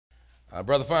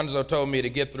Brother Fonzo told me to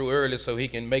get through early so he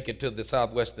can make it to the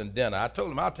Southwestern dinner. I told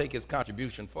him I'll take his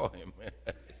contribution for him.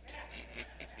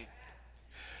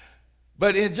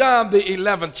 But in John the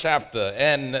 11th chapter,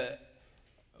 and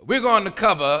we're going to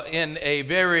cover in a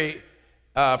very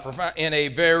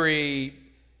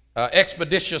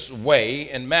expeditious way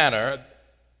and manner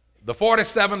the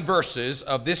 47 verses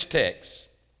of this text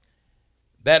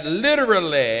that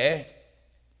literally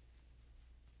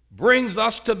brings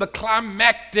us to the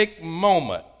climactic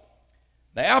moment.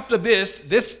 Now, after these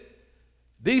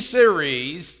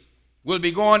series will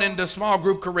be going into small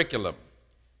group curriculum,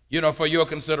 for your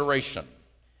consideration.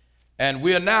 And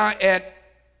we are now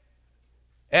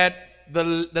at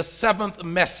the seventh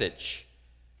message.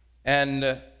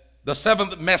 And the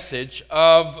seventh message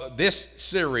of this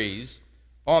series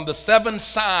on the 7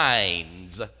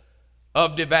 signs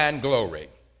of divine glory.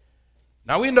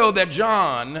 Now, we know that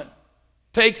John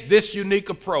takes this unique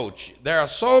approach. There are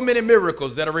so many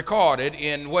miracles that are recorded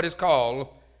in what is called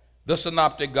the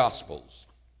Synoptic Gospels.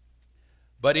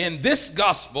 But in this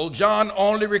gospel, John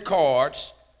only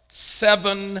records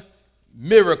 7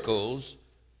 miracles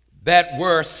that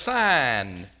were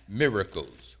sign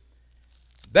miracles.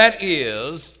 That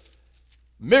is,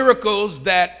 miracles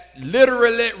that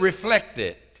literally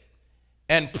reflected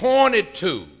and pointed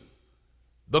to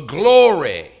the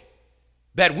glory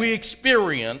that we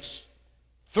experience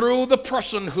through the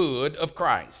personhood of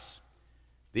Christ.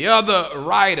 The other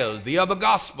writers, the other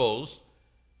gospels,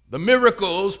 the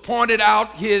miracles pointed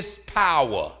out his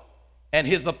power and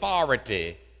his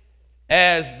authority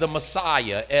as the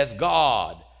Messiah, as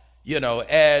God,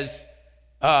 as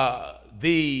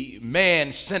the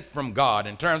man sent from God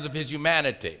in terms of his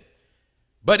humanity.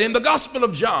 But in the Gospel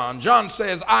of John, John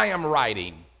says, I am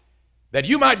writing that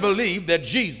you might believe that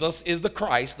Jesus is the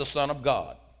Christ, the Son of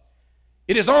God.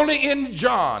 It is only in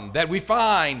John that we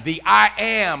find the I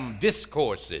am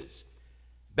discourses.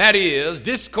 That is,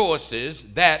 discourses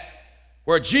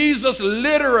where Jesus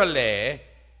literally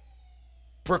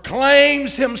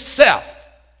proclaims himself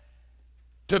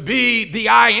to be the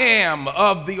I am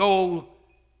of the old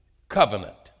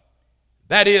covenant.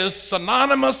 That is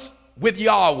synonymous with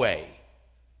Yahweh.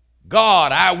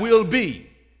 God, I will be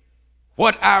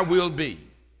what I will be.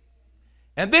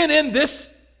 And then in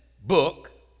this book,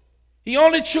 he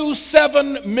only chose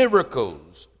 7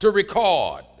 miracles to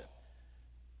record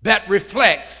that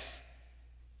reflects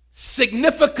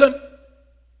significant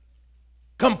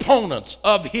components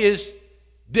of his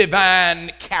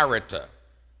divine character.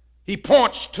 He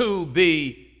points to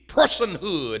the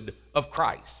personhood of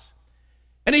Christ.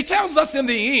 And he tells us in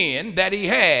the end that he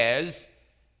has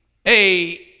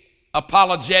an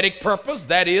apologetic purpose,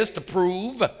 that is to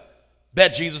prove that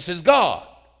Jesus is God.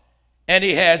 And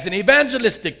he has an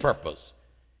evangelistic purpose.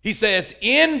 He says,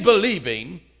 in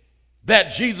believing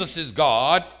that Jesus is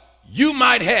God, you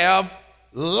might have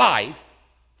life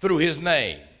through his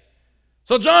name.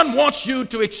 So John wants you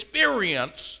to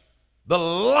experience the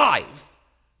life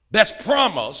that's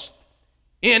promised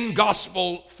in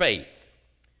gospel faith.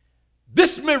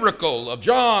 This miracle of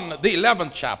John, the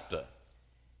 11th chapter,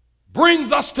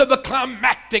 brings us to the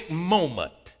climactic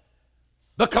moment,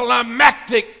 the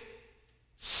climactic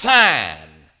sign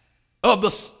of the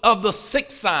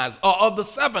 6 signs, or of the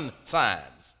 7 signs.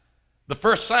 The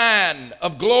first sign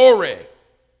of glory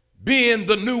being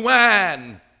the new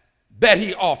wine that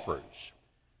he offers.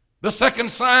 The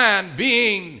second sign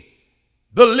being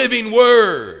the living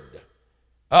word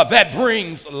that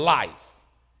brings life.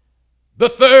 The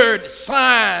third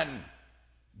sign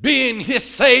being his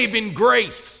saving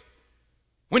grace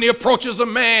when he approaches a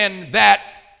man that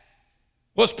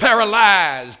was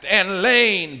paralyzed and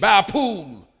lain by a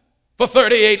pool for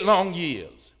 38 long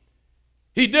years.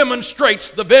 He demonstrates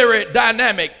the very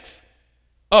dynamics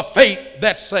of faith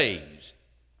that saves.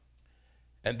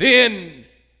 And then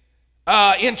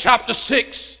in chapter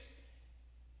 6,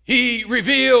 he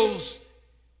reveals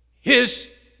his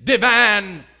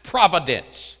divine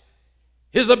providence,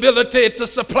 his ability to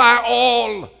supply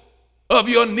all of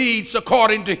your needs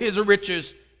according to his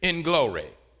riches in glory.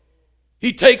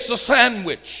 He takes a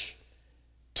sandwich,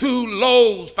 2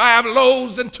 loaves, 5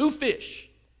 loaves and 2 fish,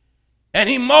 and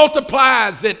he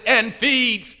multiplies it and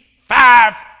feeds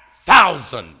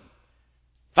 5,000.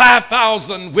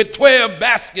 5,000 with 12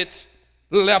 baskets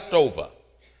left over.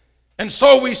 And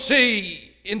so we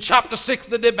see in chapter 6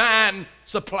 the divine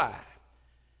supply.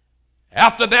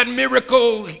 After that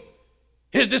miracle,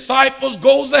 his disciples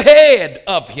goes ahead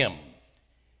of him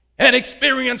and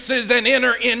experiences and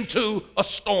enter into a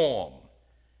storm.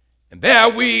 And there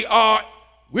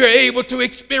we're able to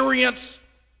experience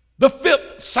the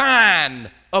 5th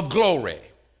sign of glory,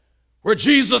 where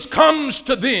Jesus comes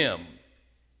to them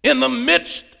in the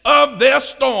midst of their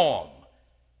storm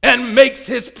and makes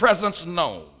his presence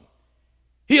known.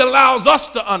 He allows us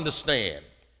to understand.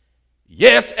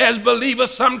 Yes, as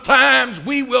believers, sometimes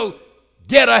we will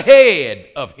get ahead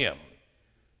of him.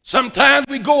 Sometimes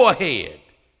we go ahead,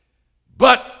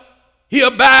 but he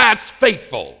abides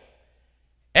faithful,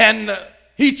 and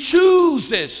he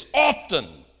chooses often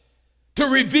to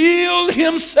reveal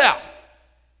himself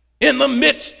in the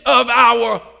midst of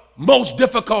our most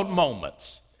difficult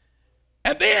moments.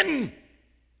 And then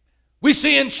we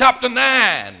see in chapter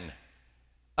 9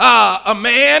 a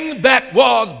man that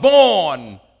was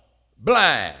born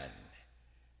blind,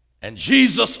 and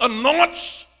Jesus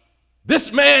anoints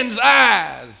this man's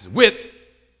eyes with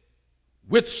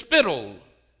spittle,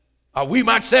 or we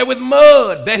might say with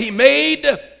mud that he made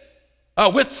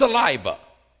with saliva,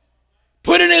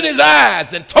 put it in his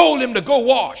eyes and told him to go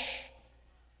wash.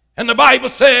 And the Bible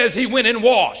says he went and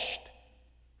washed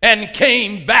and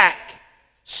came back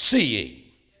seeing.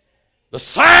 The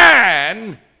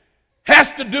sign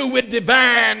has to do with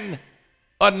divine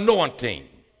anointing.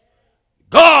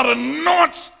 God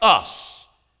anoints us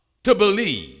to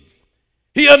believe.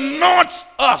 He anoints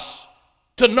us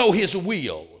to know his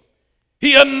will.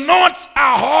 He anoints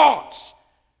our hearts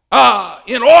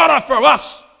in order for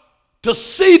us to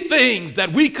see things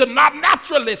that we could not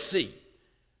naturally see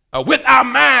with our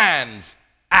mind's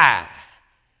eye.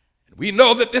 We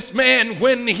know that this man,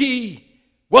 when he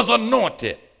was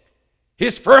anointed,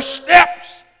 his first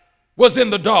steps was in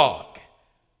the dark.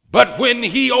 But when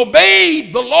he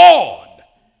obeyed the Lord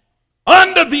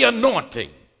under the anointing,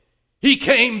 he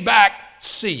came back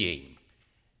seeing.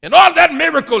 And all that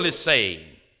miracle is saying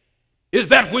is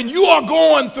that when you are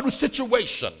going through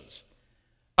situations,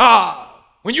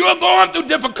 when you are going through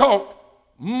difficult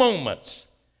moments,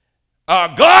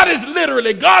 God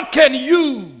can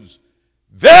use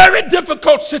very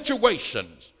difficult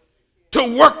situations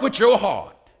to work with your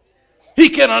heart. He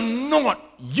can anoint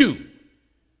you,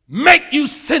 make you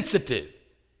sensitive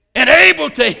and able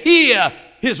to hear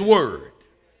his word,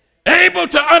 able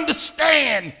to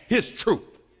understand his truth.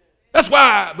 That's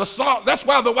why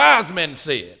the wise men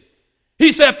said,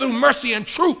 he said, through mercy and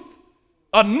truth,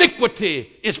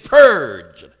 iniquity is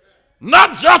purged,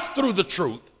 not just through the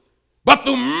truth, but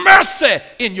through mercy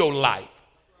in your life.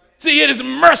 See, it is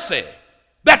mercy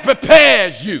that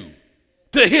prepares you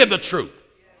to hear the truth.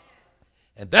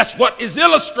 And that's what is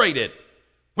illustrated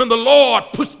when the Lord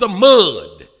puts the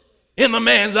mud in the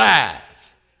man's eyes.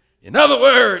 In other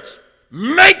words,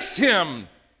 makes him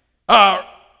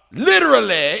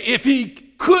literally, if he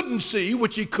couldn't see,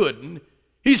 which he couldn't,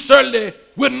 he certainly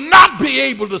would not be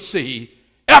able to see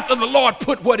after the Lord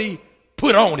put what he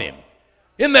put on him.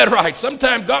 Isn't that right?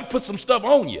 Sometimes God puts some stuff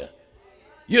on you,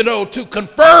 to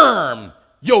confirm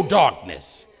your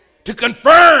darkness, to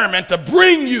confirm and to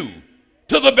bring you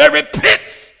to the very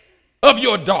pits of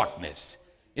your darkness,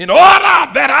 in order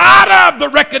that out of the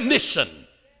recognition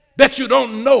that you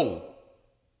don't know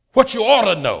what you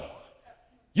ought to know,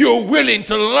 you're willing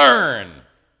to learn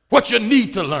what you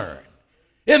need to learn.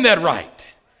 Isn't that right?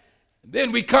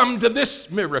 Then we come to this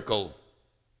miracle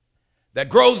that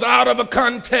grows out of a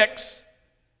context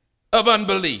of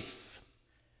unbelief.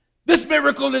 This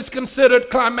miracle is considered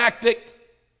climactic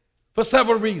for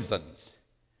several reasons.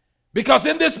 Because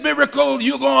in this miracle,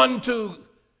 you're going to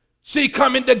see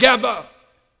coming together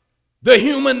the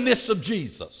humanness of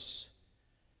Jesus,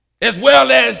 as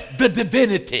well as the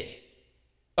divinity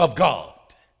of God,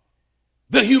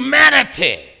 the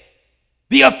humanity,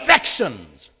 the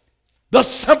affections, the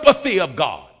sympathy of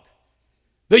God,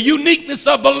 the uniqueness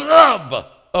of the love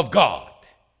of God,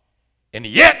 and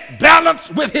yet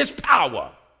balanced with his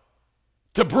power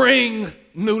to bring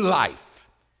new life.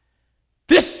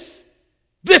 This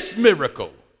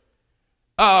miracle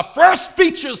first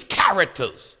features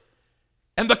characters,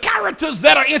 and the characters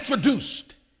that are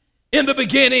introduced in the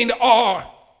beginning are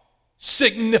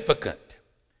significant.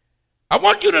 I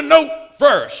want you to note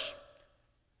first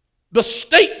the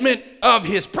statement of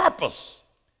his purpose.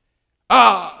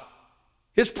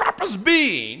 His purpose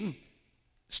being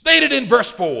stated in verse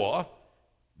 4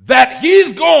 that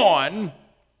he's going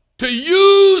to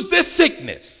use this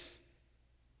sickness.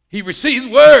 He receives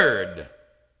word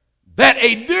that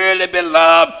a dearly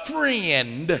beloved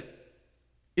friend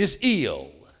is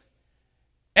ill.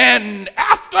 And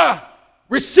after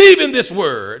receiving this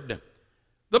word,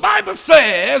 the Bible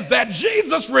says that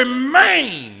Jesus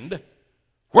remained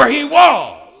where he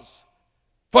was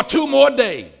for 2 more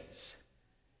days.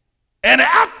 And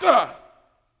after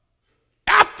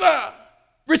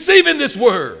receiving this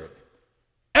word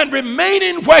and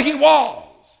remaining where he was,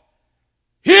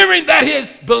 hearing that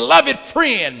his beloved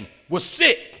friend was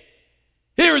sick,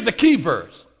 Here is the key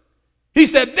verse. He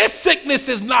said, this sickness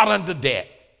is not unto death.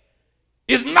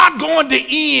 It's not going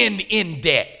to end in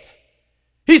death.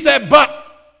 He said, but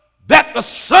that the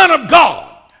Son of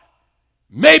God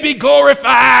may be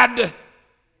glorified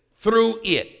through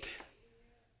it.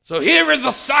 So here is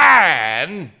a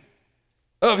sign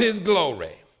of his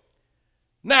glory.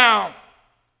 Now,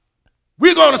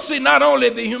 we're going to see not only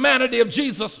the humanity of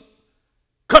Jesus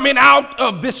coming out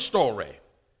of this story,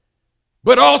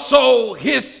 but also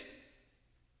his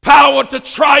power to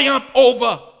triumph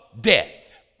over death.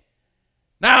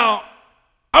 Now,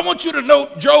 I want you to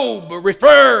note Job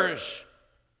refers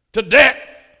to death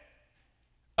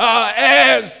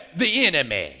as the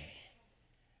enemy,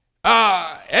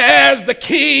 as the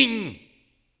king,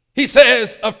 he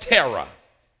says, of terror.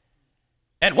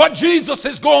 And what Jesus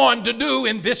is going to do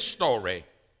in this story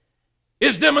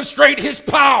is demonstrate his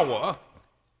power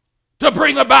to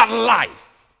bring about life,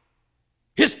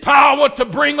 his power to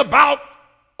bring about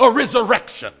a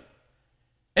resurrection.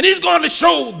 And he's going to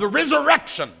show the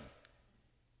resurrection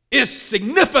is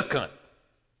significant,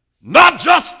 not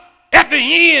just at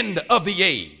the end of the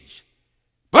age,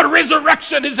 but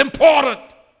resurrection is important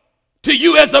to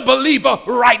you as a believer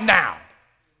right now.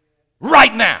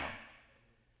 Right now.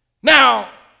 Now,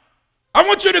 I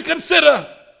want you to consider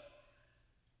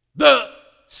the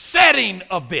setting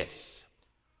of this.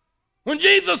 When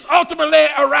Jesus ultimately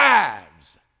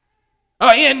arrives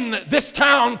in this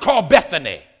town called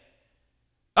Bethany,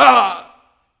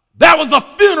 there was a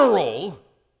funeral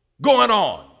going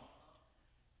on.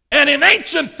 And in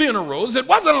ancient funerals, it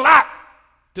wasn't like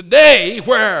today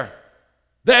where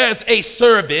there's a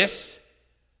service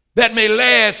that may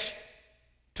last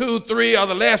 2, 3, or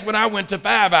the last one I went to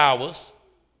 5 hours.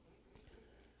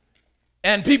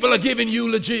 And people are giving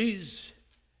eulogies.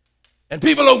 And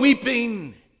people are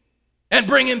weeping and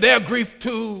bringing their grief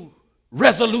to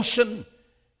resolution.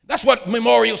 That's what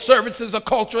memorial services are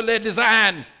culturally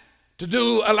designed to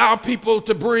do, allow people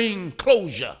to bring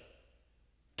closure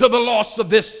to the loss of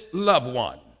this loved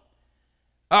one.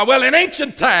 Well, in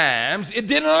ancient times, it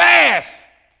didn't last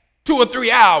 2 or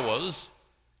 3 hours.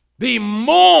 The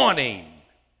mourning,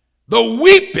 the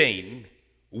weeping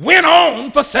went on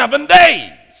for 7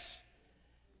 days.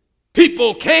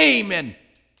 People came and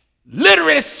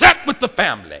literally sat with the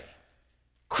family,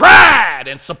 cried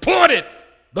and supported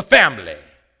the family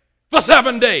for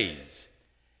 7 days.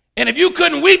 And if you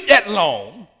couldn't weep that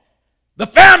long, the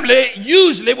family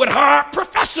usually would hire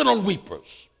professional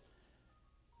weepers.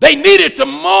 They needed to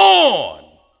mourn.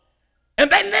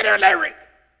 And they literally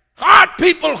hired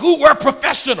people who were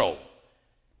professional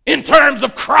in terms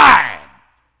of crying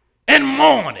and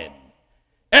mourning.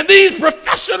 And these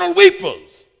professional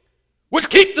weepers would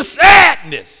keep the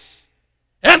sadness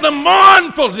and the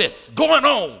mournfulness going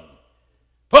on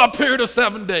for a period of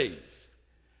 7 days.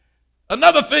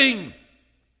 Another thing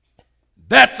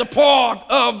that's a part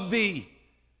of the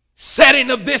setting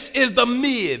of this is the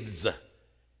myths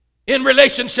in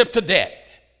relationship to death.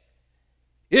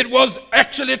 It was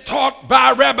actually taught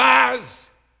by rabbis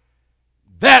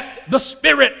that the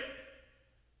spirit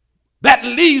that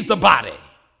leaves the body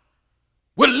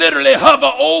would literally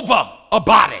hover over a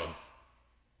body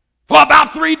for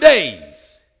about 3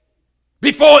 days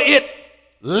before it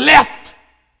left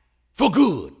for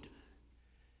good.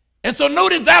 And so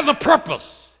notice there's a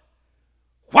purpose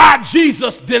why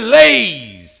Jesus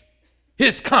delays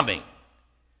his coming.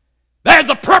 There's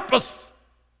a purpose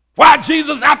why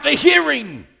Jesus, after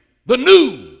hearing the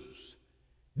news,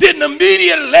 didn't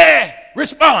immediately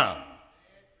respond.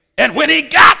 And when he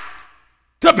got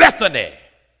to Bethany,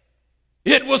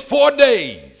 it was 4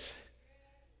 days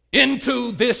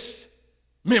into this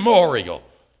memorial.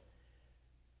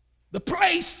 The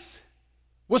place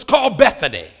was called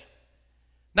Bethany.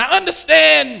 Now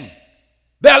understand,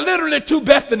 there are literally 2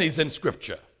 Bethanys in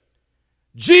Scripture.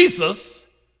 Jesus,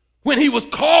 when he was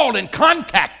called and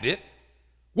contacted,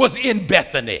 was in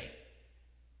Bethany.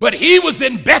 But he was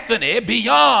in Bethany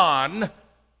beyond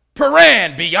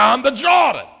Paran, beyond the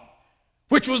Jordan,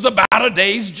 which was about a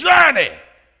day's journey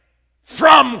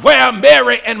from where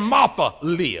Mary and Martha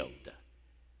lived.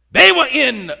 They were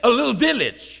in a little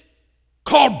village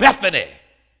called Bethany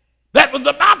that was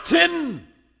about 10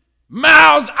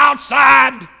 miles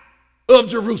outside of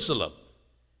Jerusalem.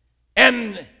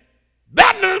 And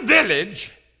that little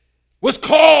village was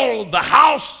called the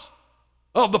house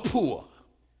of the poor.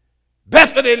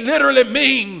 Bethany literally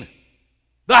means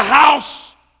the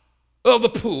house of the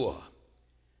poor.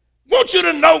 I want you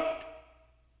to note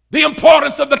the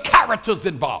importance of the characters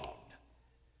involved.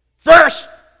 First,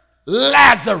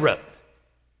 Lazarus.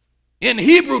 In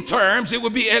Hebrew terms, it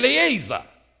would be Eliezer.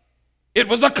 It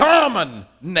was a common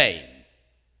name.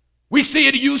 We see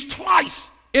it used twice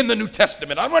in the New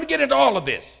Testament. I want to get into all of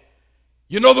this.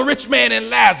 You know, the rich man and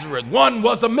Lazarus, one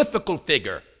was a mythical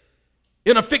figure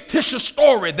in a fictitious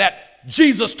story that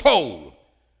Jesus told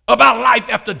about life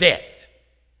after death.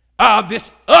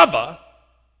 This other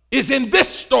is in this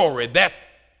story that's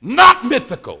not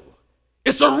mythical.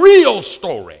 It's a real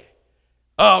story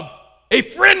of a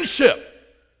friendship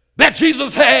that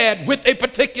Jesus had with a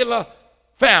particular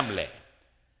family.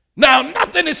 Now,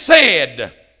 nothing is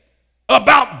said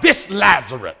about this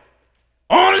Lazarus,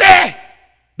 only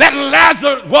that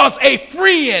Lazarus was a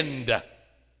friend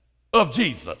of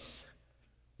Jesus.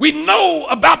 We know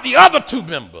about the other two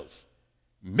members,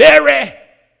 Mary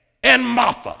and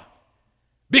Martha,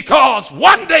 because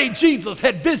one day Jesus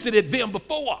had visited them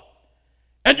before.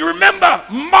 And you remember,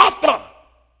 Martha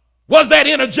was that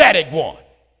energetic one,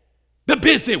 the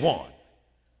busy one,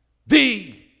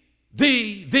 the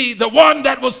one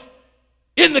that was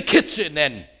in the kitchen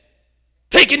and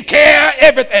taking care of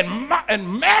everything.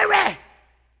 And Mary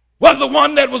was the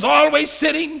one that was always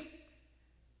sitting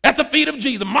at the feet of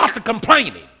Jesus. Martha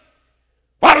complaining,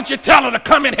 why don't you tell her to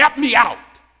come and help me out?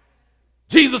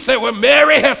 Jesus said, well,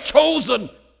 Mary has chosen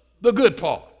the good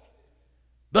part.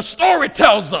 The story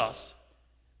tells us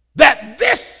that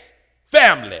this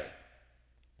family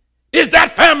is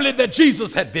that family that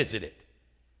Jesus had visited.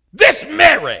 This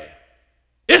Mary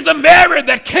is the Mary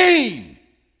that came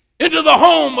into the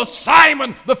home of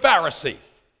Simon the Pharisee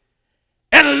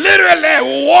and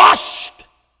literally washed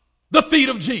the feet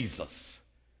of Jesus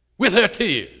with her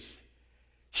tears.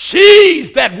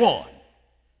 She's that one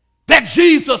that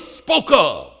Jesus spoke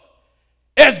of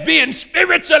as being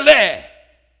spiritually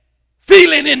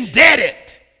feeling indebted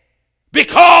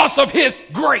because of his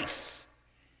grace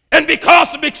and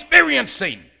because of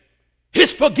experiencing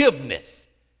his forgiveness.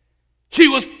 She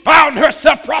was found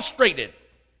herself prostrated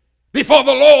before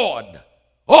the Lord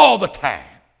all the time.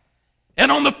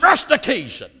 And on the first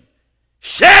occasion,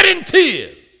 shedding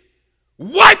tears,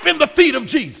 wiping the feet of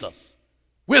Jesus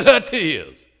with her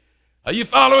tears. Are you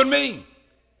following me?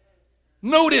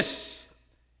 Notice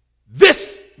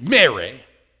this Mary,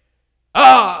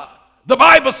 the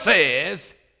Bible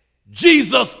says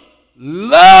Jesus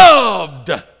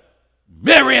loved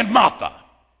Mary and Martha.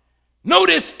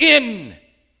 Notice in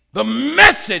the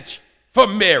message for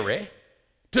Mary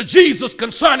to Jesus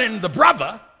concerning the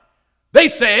brother, they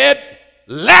said,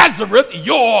 Lazarus,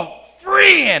 your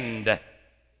friend,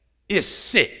 is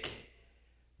sick.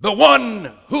 The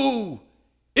one who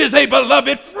is a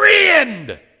beloved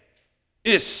friend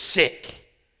is sick.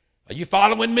 Are you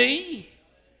following me?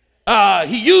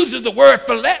 He uses the word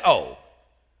phileo,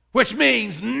 which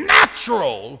means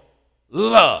natural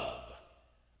love,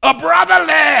 a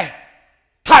brotherly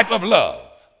type of love.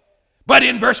 But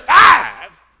in verse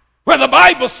 5, where the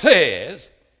Bible says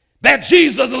that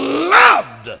Jesus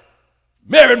loved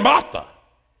Mary and Martha,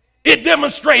 it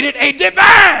demonstrated a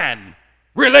divine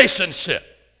relationship.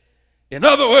 In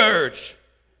other words,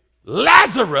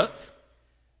 Lazarus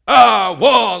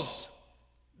was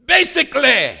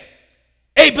basically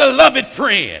a beloved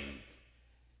friend.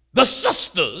 The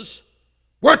sisters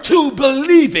were two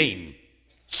believing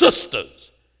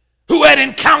sisters who had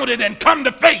encountered and come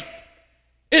to faith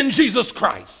in Jesus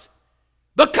Christ.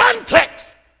 The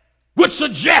context would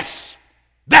suggest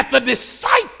that the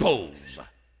disciples,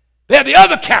 they're the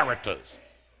other characters,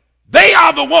 they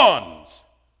are the ones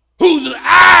whose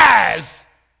eyes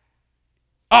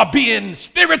are being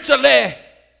spiritually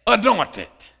anointed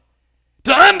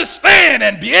to understand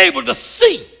and be able to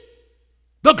see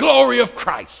the glory of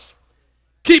Christ.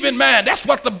 Keep in mind, that's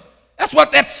what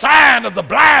that sign of the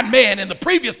blind man in the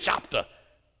previous chapter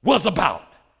was about.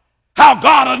 How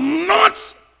God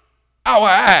anoints our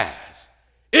eyes,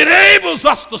 enables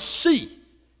us to see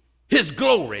his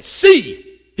glory,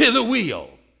 see his will.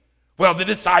 Well, the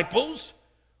disciples,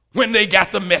 when they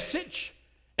got the message,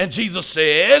 and Jesus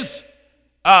says,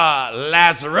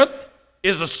 Lazarus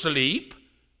is asleep,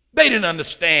 they didn't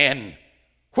understand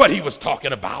what he was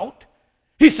talking about.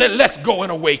 He said, let's go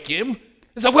and awake him.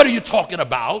 He said, what are you talking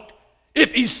about?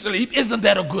 If he's asleep, isn't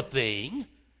that a good thing?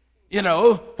 You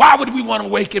know, why would we want to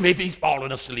wake him if he's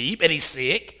fallen asleep and he's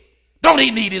sick? Don't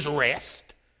he need his rest?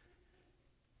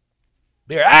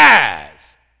 Their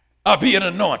eyes are being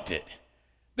anointed.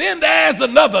 Then there's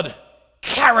another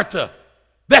character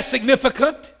that's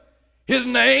significant. His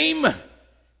name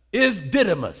is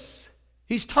Didymus.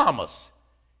 He's Thomas.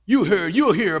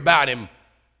 You'll hear about him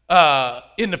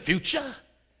in the future.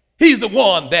 He's the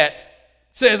one that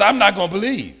says, I'm not going to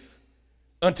believe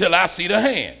until I see the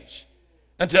hands,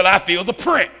 until I feel the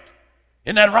print.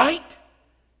 Isn't that right?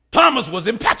 Thomas was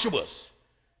impetuous.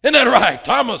 Isn't that right?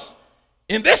 Thomas,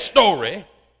 in this story,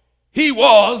 he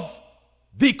was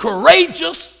the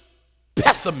courageous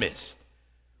pessimist.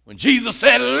 When Jesus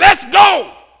said, let's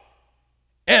go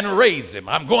and raise him.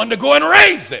 I'm going to go and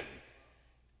raise him.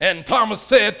 And Thomas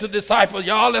said to the disciples,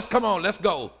 y'all, let's come on, let's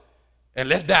go and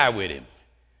let's die with him.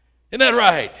 Isn't that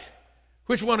right?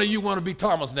 Which one of you want to be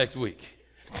Thomas next week?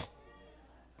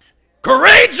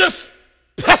 Courageous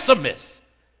pessimist.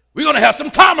 We're going to have some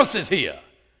Thomases here.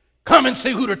 Come and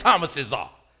see who the Thomases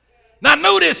are. Now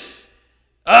notice.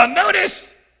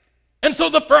 And so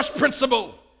the first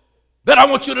principle that I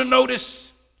want you to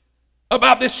notice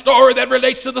about this story that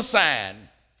relates to the sign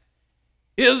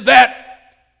is that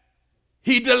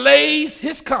he delays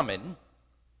his coming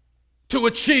to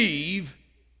achieve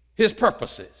his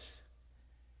purposes.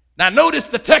 Now notice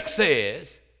the text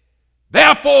says,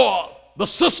 therefore the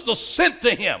sisters sent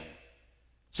to him,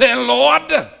 saying,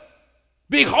 Lord,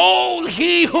 behold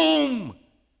he whom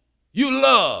you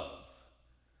love.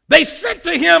 They sent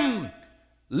to him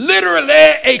literally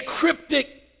a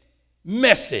cryptic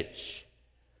message.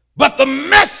 But the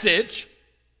message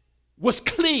was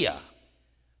clear.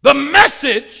 The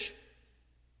message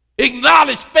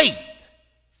acknowledged faith.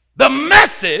 The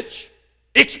message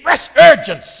expressed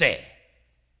urgency.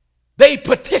 They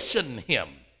petitioned him.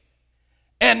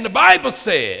 And the Bible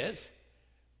says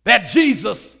that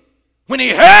Jesus, when he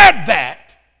heard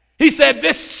that, he said,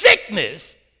 this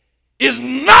sickness is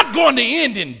not going to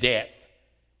end in death.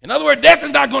 In other words, death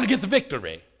is not going to get the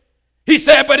victory. He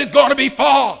said, but it's going to be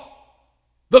for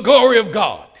the glory of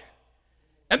God.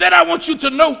 And then I want you to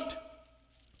note,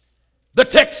 the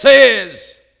text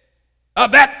says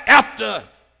that after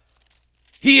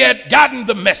he had gotten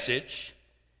the message,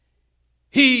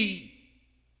 the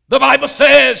Bible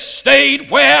says,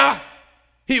 stayed where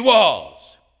he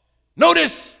was.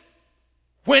 Notice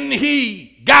when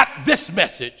he got this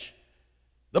message,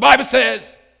 the Bible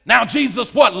says, now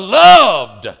Jesus what?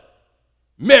 Loved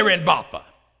Mary and Martha.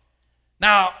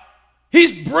 Now,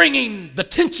 he's bringing the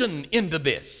tension into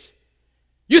this.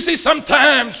 You see,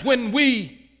 sometimes when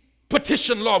we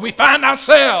petition Lord, we find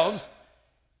ourselves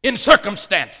in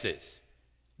circumstances,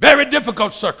 very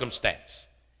difficult circumstance,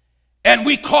 and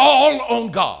we call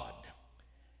on God.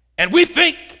 And we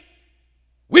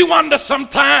wonder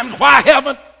sometimes why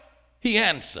haven't he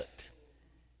answered?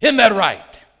 Isn't that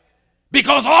right?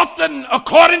 Because often,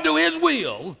 according to his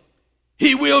will,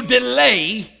 he will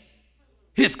delay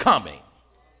his coming.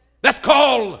 That's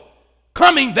called,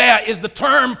 coming there is the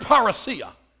term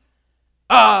parousia.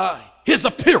 His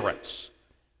appearance.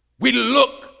 We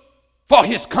look for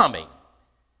his coming.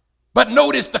 But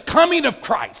notice the coming of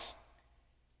Christ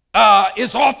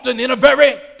is often in a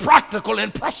very practical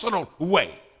and personal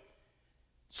way.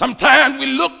 Sometimes we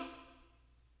look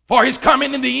for his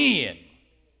coming in the end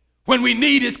when we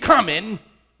need his coming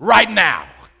right now.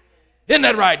 Isn't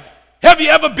that right? Have you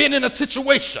ever been in a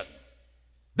situation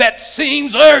that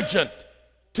seems urgent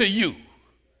to you?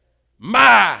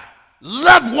 My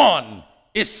loved one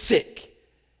is sick,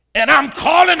 and I'm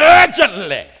calling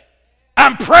urgently.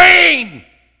 I'm praying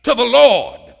to the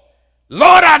Lord.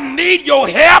 Lord, I need your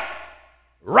help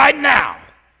right now.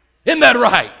 Isn't that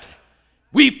right?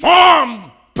 We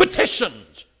formed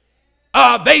petitions.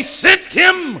 They sent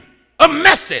him a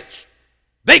message.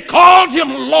 They called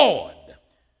him Lord.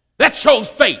 That shows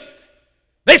faith.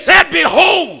 They said,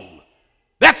 behold.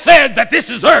 That says that this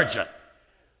is urgent.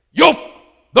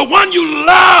 The one you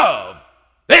love,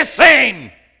 they're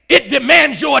saying it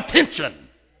demands your attention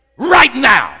right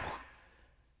now.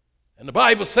 And the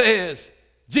Bible says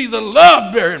Jesus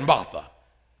loved Mary and Martha.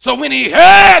 So when he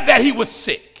heard that he was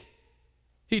sick,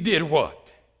 he did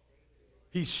what?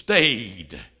 He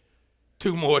stayed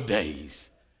 2 more days.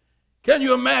 Can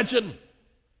you imagine?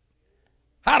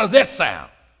 How does that sound?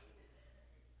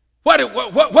 What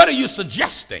are you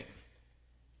suggesting?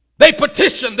 They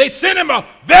petitioned, they sent him a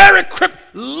very cryptic,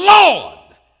 Lord,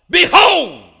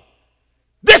 behold,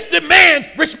 this demands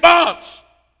response.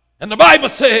 And the Bible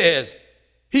says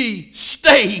he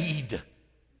stayed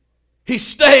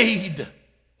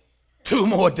 2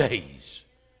 more days.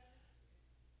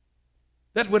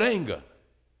 That would anger.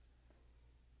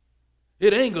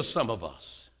 It angers some of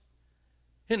us.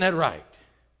 Isn't that right?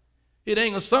 It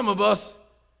angers some of us,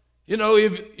 you know,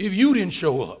 if you didn't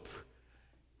show up.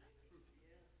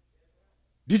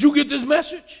 Did you get this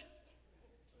message?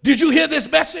 Did you hear this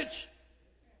message?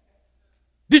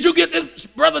 Did you get this,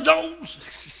 Brother Jones?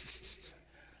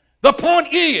 The point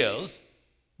is,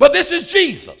 but this is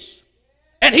Jesus,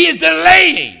 and he is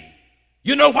delaying.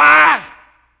 You know why?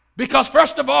 Because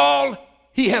first of all,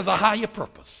 he has a higher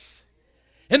purpose.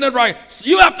 Isn't that right? So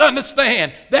you have to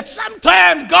understand that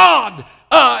sometimes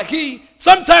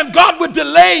sometimes God would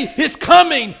delay his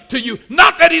coming to you.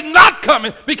 Not that he's not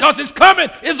coming, because his coming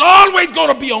is always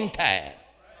going to be on time.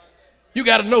 You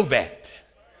got to know that.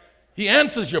 He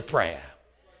answers your prayer.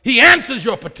 He answers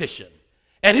your petition.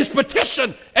 And his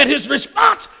petition and his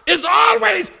response is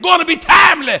always going to be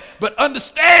timely. But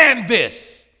understand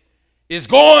this is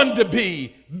going to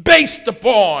be based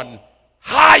upon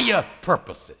higher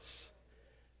purposes.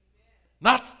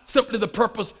 Not simply the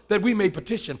purpose that we may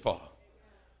petition for.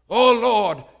 Oh,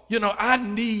 Lord, I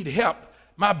need help.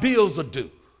 My bills are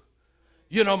due.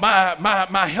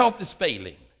 My health is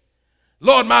failing.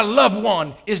 Lord, my loved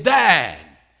one is dying.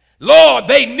 Lord,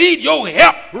 they need your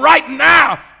help right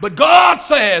now. But God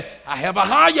says, I have a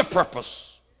higher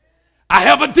purpose. I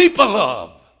have a deeper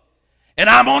love. And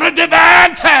I'm on a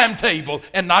divine timetable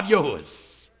and not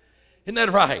yours. Isn't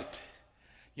that right?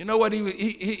 You know what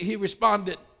he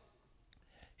responded?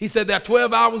 He said there are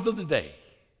 12 hours of the day.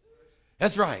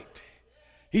 That's right.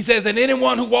 He says, and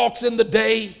anyone who walks in the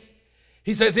day,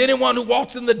 he says, anyone who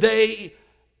walks in the day,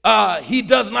 he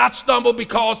does not stumble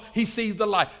because he sees the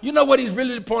light. You know what he's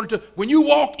really pointing to? When you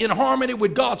walk in harmony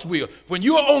with God's will, when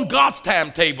you're on God's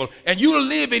timetable and you're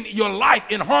living your life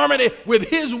in harmony with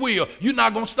his will, you're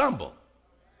not going to stumble.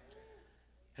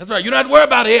 That's right. You're not worried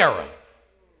about error.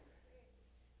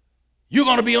 You're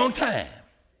going to be on time.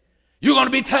 You're going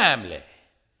to be timely.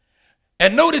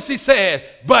 And notice he said,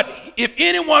 but if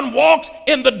anyone walks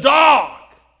in the dark,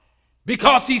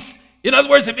 because in other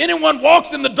words, if anyone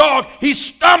walks in the dark, he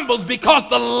stumbles because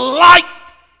the light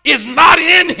is not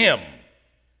in him.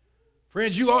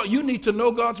 Friends, you need to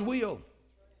know God's will.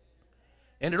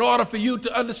 And in order for you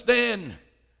to understand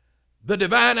the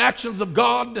divine actions of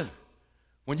God,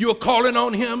 when you are calling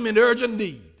on him in urgent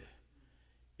need,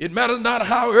 it matters not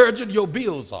how urgent your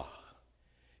bills are.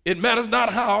 It matters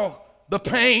not how the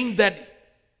pain that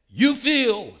you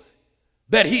feel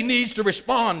that he needs to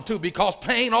respond to, because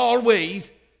pain always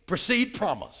precedes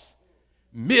promise.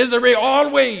 Misery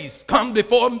always comes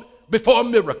before a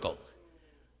miracle.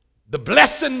 The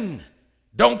blessing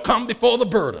don't come before the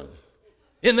burden.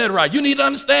 Isn't that right? You need to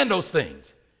understand those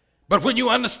things. But when you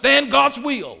understand God's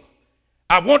will,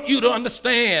 I want you to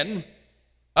understand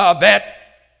that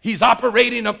he's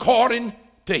operating according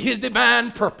to his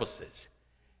divine purposes.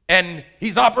 And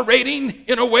he's operating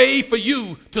in a way for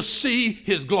you to see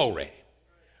his glory.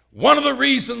 One of the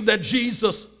reasons that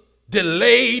Jesus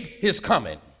delayed his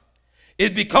coming is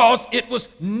because it was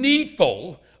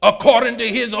needful, according to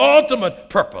his ultimate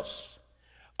purpose,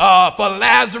 for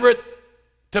Lazarus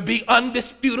to be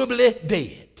undisputably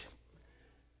dead.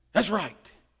 That's right.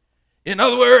 In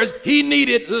other words, he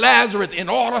needed Lazarus in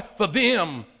order for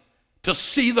them to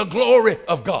see the glory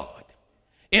of God.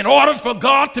 In order for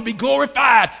God to be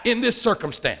glorified in this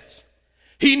circumstance,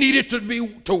 he needed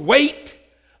to wait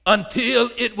until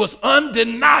it was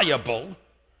undeniable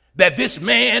that this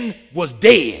man was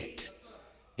dead.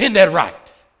 Isn't that right?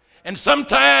 And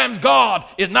sometimes God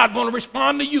is not going to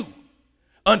respond to you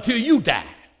until you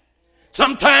die.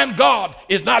 Sometimes God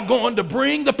is not going to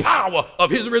bring the power of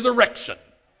his resurrection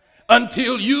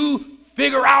until you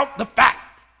figure out the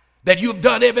fact that you've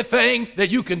done everything that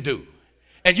you can do.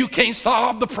 And you can't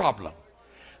solve the problem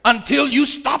until you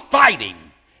stop fighting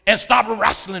and stop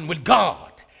wrestling with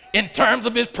God in terms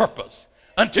of his purpose,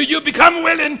 until you become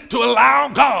willing to allow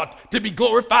God to be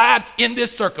glorified in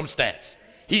this circumstance.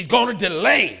 He's going to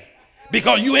delay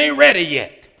because you ain't ready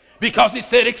yet, because he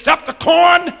said, except the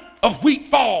corn of wheat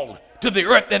fall to the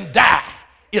earth and die,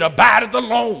 it abideth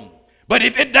alone. But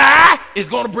if it die, it's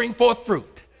going to bring forth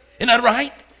fruit. Isn't that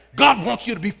right? God wants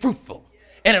you to be fruitful.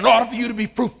 And in order for you to be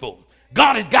fruitful,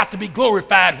 God has got to be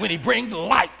glorified when he brings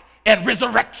life and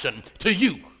resurrection to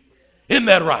you. Isn't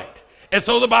that right? And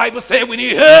so the Bible said when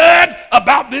he heard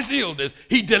about this illness,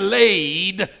 he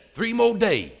delayed 3 more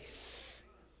days.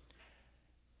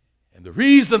 And the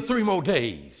reason 3 more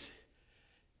days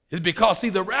is because, see,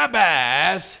 the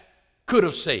rabbis could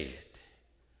have said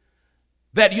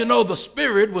that, the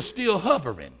spirit was still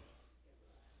hovering.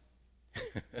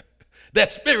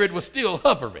 That spirit was still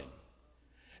hovering.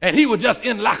 And he was just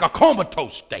in like a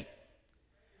comatose state.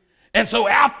 And so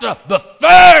after the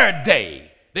 3rd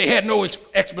day, they had no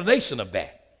explanation of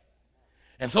that.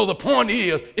 And so the point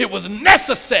is, it was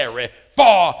necessary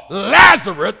for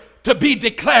Lazarus to be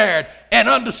declared and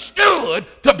understood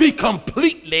to be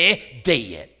completely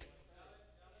dead.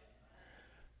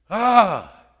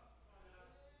 Now,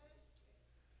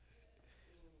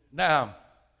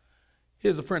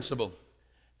 here's the principle.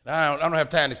 I don't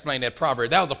have time to explain that proverb.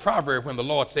 That was a proverb when the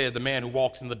Lord said the man who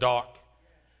walks in the dark,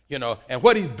 You know, and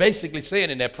what he's basically saying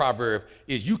in that proverb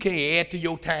is you can't add to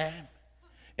your time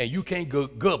and you can't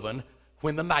govern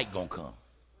when the night gonna come.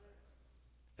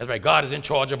 That's right, God is in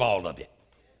charge of all of it.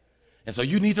 And so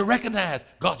you need to recognize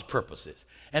God's purposes.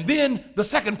 And then the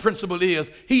second principle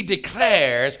is he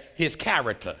declares his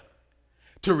character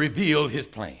to reveal his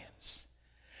plans.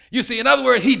 You see, in other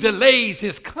words, he delays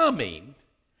his coming,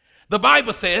 the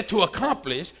Bible says, to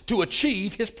accomplish, to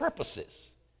achieve his purposes.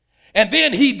 And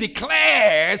then he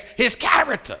declares his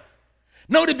character.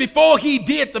 Notice before he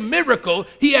did the miracle,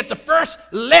 he had to first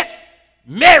let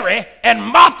Mary and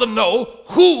Martha know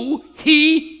who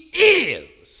he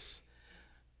is.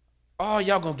 Oh,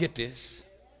 y'all gonna get this.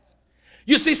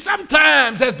 You see,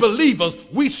 sometimes as believers,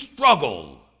 we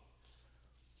struggle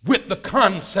with the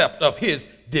concept of his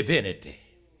divinity.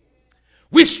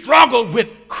 We struggle with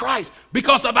Christ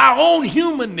because of our own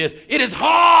humanness. It is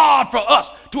hard for us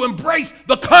to embrace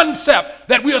the concept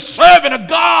that we are serving a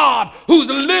God who's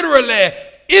literally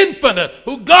infinite,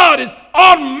 who God is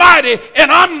almighty and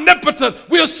omnipotent.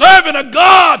 We are serving a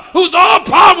God who's all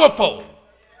powerful.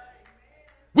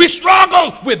 We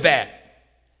struggle with that.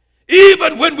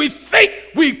 Even when we think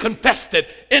we confessed it,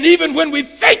 and even when we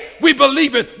think we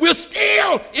believe it, we're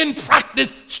still in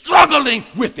practice struggling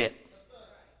with it.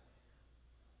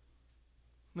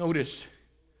 Notice,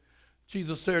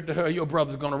 Jesus said to her, your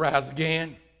brother's going to rise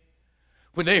again.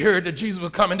 When they heard that Jesus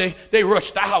was coming, they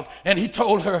rushed out, and he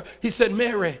told her, he said,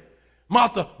 Mary,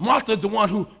 Martha's the one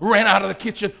who ran out of the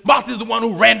kitchen. Martha's the one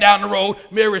who ran down the road.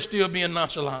 Mary's still being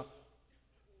nonchalant.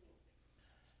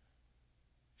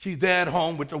 She's there at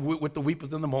home with the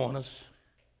weepers and the mourners.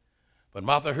 But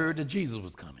Martha heard that Jesus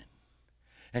was coming,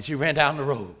 and she ran down the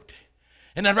road.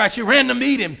 And that's right, she ran to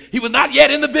meet him. He was not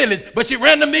yet in the village, but she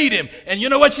ran to meet him. And you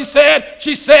know what she said?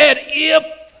 She said, if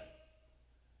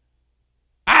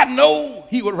I know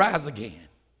he would rise again.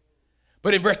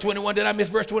 But in verse 21, did I miss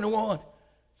verse 21?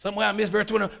 Somewhere I missed verse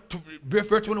 21.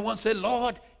 Verse 21 said,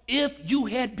 Lord, if you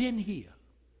had been here,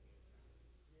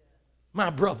 my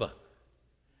brother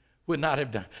would not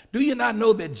have done. Do you not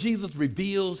know that Jesus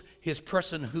reveals his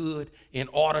personhood in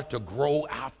order to grow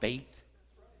our faith?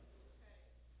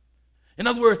 In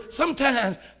other words,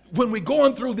 sometimes when we're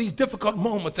going through these difficult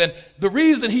moments, and the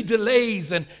reason he delays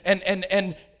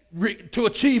to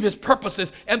achieve his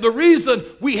purposes, and the reason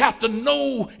we have to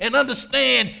know and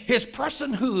understand his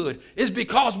personhood is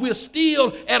because we're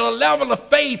still at a level of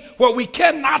faith where we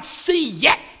cannot see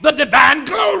yet the divine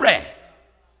glory.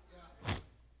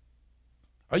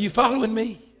 Are you following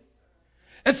me?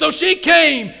 And so she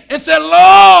came and said,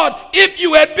 Lord, if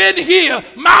you had been here,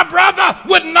 my brother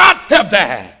would not have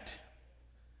died.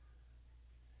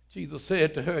 Jesus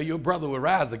said to her, your brother will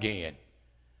rise again.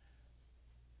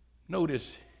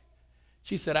 Notice,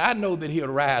 she said, I know that he'll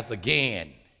rise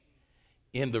again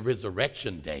in the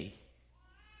resurrection day.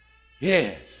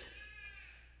 Yes.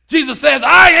 Jesus says,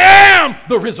 I am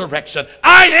the resurrection.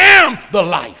 I am the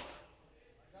life.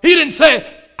 He didn't say,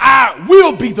 I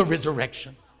will be the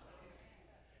resurrection.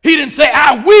 He didn't say,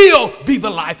 I will be the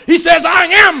life. He says, I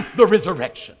am the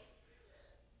resurrection.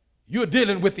 You're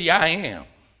dealing with the I am.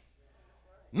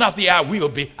 Not the I will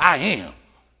be, I am.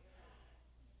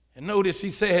 And notice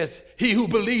he says, he who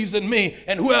believes in me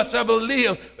and whoever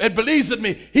lives and believes in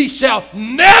me, he shall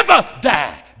never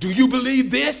die. Do you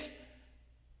believe this?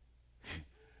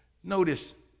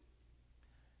 Notice,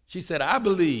 she said, I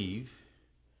believe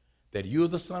that you're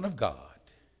the Son of God.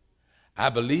 I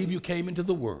believe you came into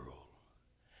the world.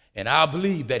 And I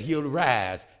believe that he'll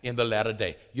rise in the latter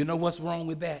day. You know what's wrong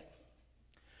with that?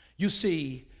 You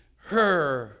see,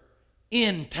 her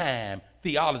end time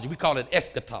theology, we call it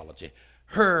eschatology.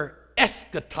 Her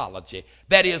eschatology,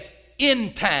 that is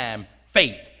end time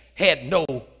faith, had no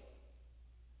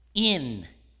end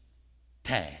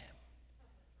time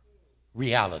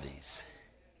realities.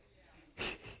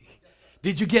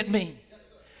 Did you get me?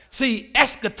 See,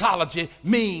 eschatology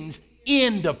means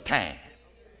end of time.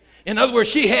 In other words,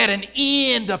 she had an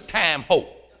end of time hope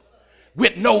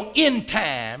with no end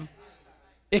time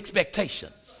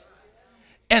expectations.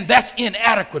 And that's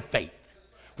inadequate faith.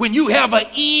 When you have an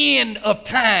end of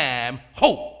time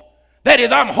hope, that is,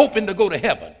 I'm hoping to go to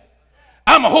heaven.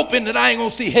 I'm hoping that I ain't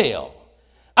gonna see hell.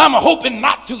 I'm hoping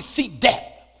not to see death.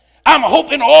 I'm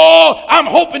hoping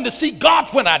to see God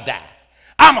when I die.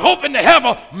 I'm hoping to have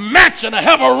a mansion, to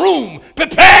have a room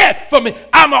prepared for me.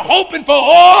 I'm hoping for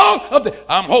all of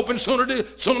the, I'm hoping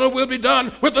sooner we'll be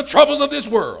done with the troubles of this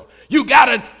world. You got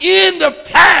an end of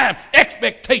time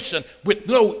expectation with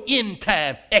no end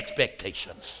time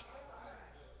expectations.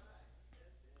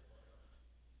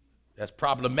 That's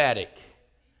problematic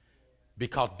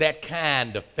because that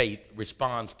kind of faith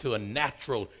responds to a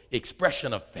natural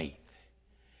expression of faith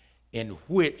in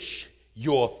which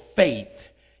your faith,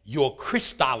 your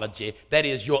Christology, that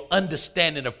is your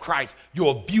understanding of Christ,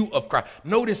 your view of Christ.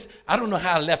 Notice, I don't know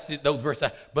how I left those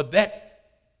verses, but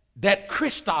that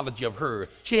Christology of her,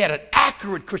 she had an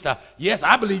accurate Christology. Yes,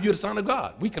 I believe you're the Son of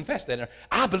God. We confess that.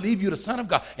 I believe you're the Son of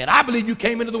God, and I believe you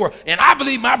came into the world, and I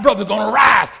believe my brother's going to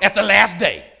rise at the last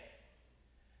day.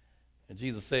 And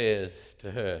Jesus says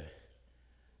to her,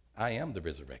 I am the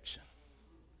resurrection.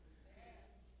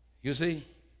 You see,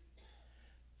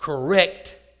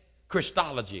 correct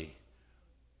Christology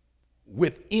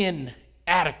with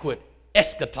inadequate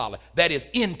eschatology, that is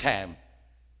end time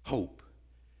hope,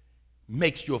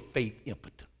 makes your faith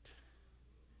impotent.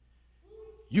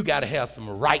 You got to have some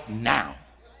right now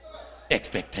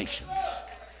expectations,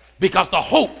 because the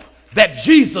hope that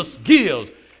Jesus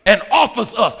gives and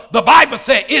offers us, the Bible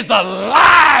says, is a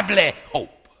lively hope.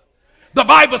 The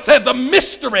Bible said the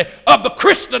mystery of the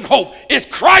Christian hope is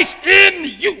Christ in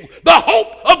you, the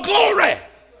hope of glory.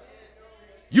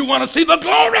 You want to see the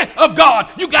glory of God,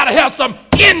 you got to have some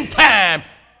end time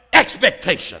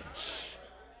expectations.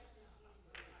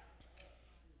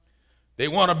 They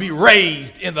want to be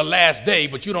raised in the last day,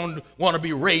 but you don't want to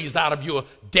be raised out of your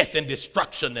death and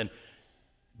destruction and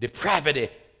depravity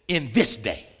in this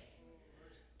day.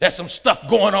 There's some stuff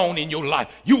going on in your life.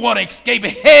 You want to escape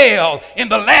hell in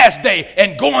the last day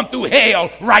and going through hell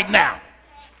right now.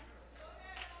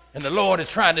 And the Lord is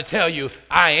trying to tell you,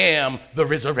 I am the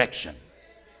resurrection.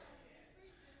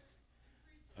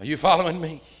 Are you following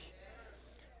me?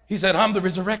 He said, I'm the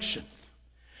resurrection.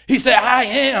 He said, I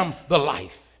am the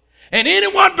life. And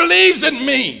anyone believes in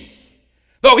me,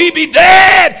 though he be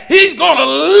dead, he's going to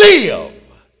live.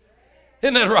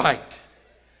 Isn't that right?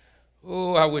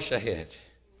 Oh, I wish I had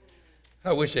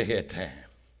time.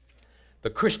 The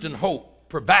Christian hope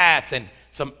provides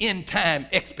some end time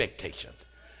expectations.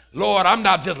 Lord, I'm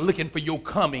not just looking for your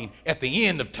coming at the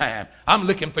end of time. I'm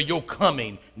looking for your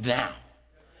coming now.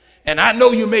 And I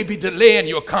know you may be delaying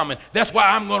your coming. That's why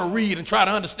I'm going to read and try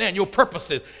to understand your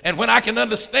purposes. And when I can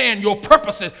understand your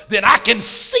purposes, then I can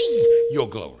see your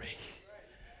glory.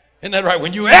 Isn't that right?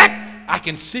 When you act, I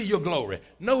can see your glory.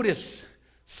 Notice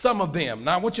some of them.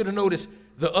 Now I want you to notice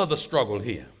the other struggle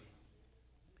here.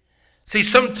 See,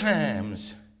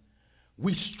 sometimes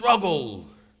we struggle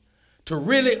to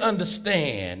really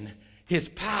understand his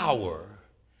power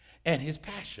and his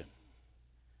passion.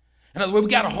 In other words,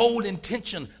 we got to hold in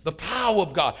tension the power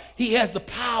of God. He has the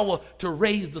power to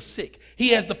raise the sick. He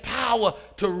has the power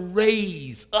to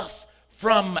raise us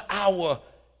from our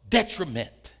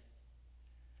detriment.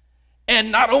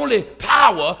 And not only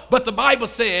power, but the Bible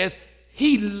says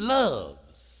he loves.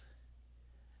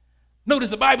 Notice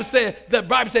the Bible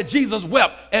said Jesus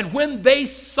wept, and when they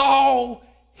saw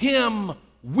him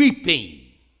weeping,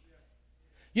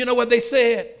 you know what they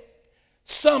said?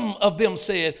 Some of them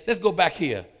said, let's go back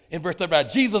here in verse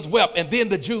 35. Jesus wept, and then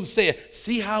the Jews said,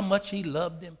 see how much he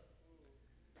loved him?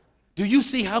 Do you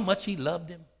see how much he loved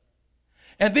him?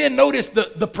 And then notice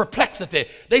the perplexity.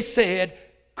 They said,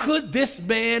 could this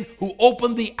man who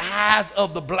opened the eyes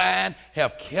of the blind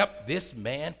have kept this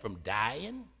man from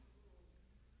dying?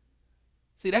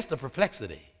 See, that's the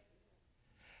perplexity.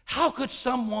 How could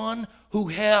someone who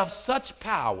has such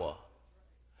power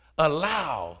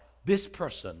allow this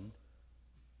person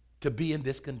to be in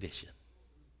this condition?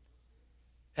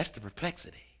 That's the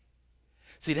perplexity.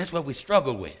 See, that's what we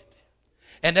struggle with.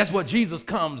 And that's what Jesus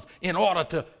comes in order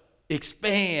to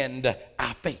expand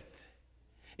our faith,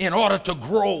 in order to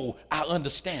grow our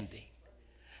understanding.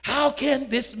 How can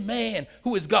this man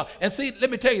who is God? And see, let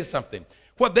me tell you something.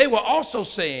 What they were also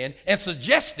saying and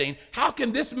suggesting, how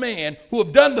can this man who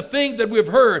have done the things that we've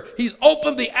heard, he's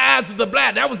opened the eyes of the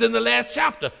blind. That was in the last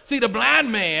chapter. See, the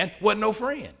blind man wasn't no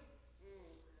friend.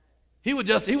 He was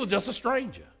just a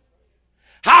stranger.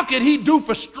 How could he do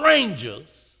for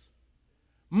strangers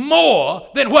more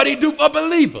than what he do for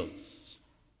believers?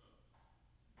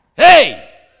 Hey,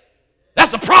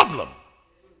 that's a problem.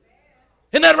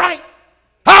 Isn't that right?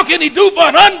 How can he do for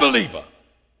an unbeliever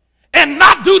and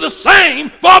not do the same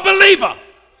for a believer?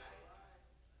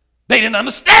 They didn't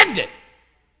understand it.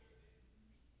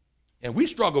 And we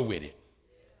struggle with it.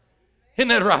 Isn't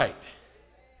that right?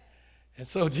 And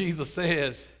so Jesus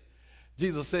says,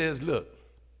 look,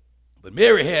 but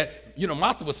Mary had,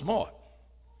 Martha was smart.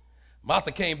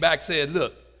 Martha came back, said,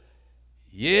 look,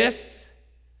 yes,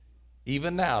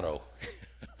 even now though.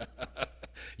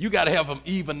 You got to have them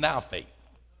even now faith.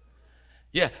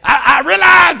 Yeah, I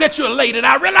realize that you're late, and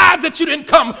I realize that you didn't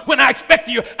come when I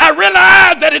expected you. I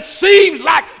realize that it seems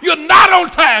like you're not on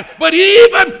time, but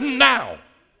even now,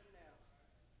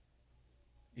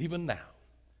 even now.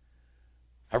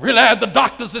 I realize the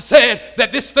doctors have said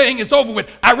that this thing is over with.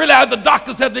 I realize the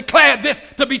doctors have declared this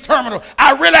to be terminal.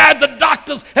 I realize the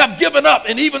doctors have given up,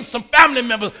 and even some family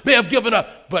members may have given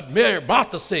up. But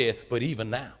Martha said, but even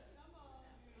now.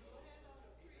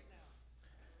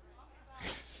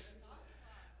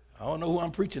 I don't know who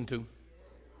I'm preaching to,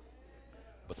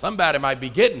 but somebody might be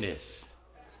getting this.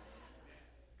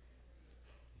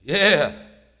 Yeah.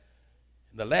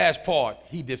 The last part,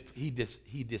 he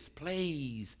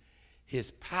displays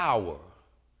his power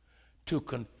to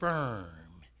confirm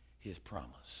his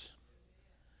promise.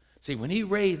 See, when he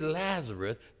raised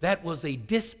Lazarus, that was a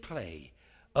display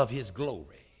of his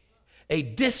glory, a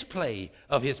display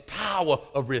of his power.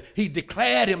 He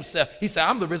declared himself. He said,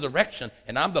 I'm the resurrection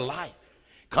and I'm the life.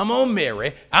 Come on,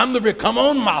 Mary. Come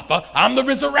on, Martha. I'm the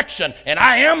resurrection and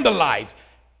I am the life.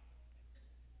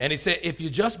 And he said, if you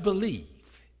just believe,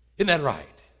 isn't that right?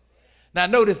 Now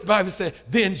notice the Bible said,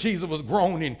 then Jesus was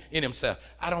groaning in himself.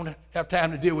 I don't have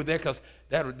time to deal with that because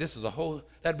that'd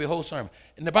be a whole sermon.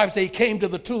 And the Bible says he came to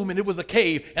the tomb and it was a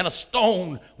cave and a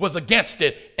stone was against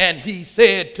it. And he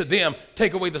said to them,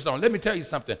 take away the stone. Let me tell you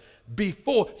something.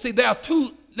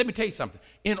 Let me tell you something.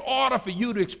 In order for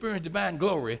you to experience divine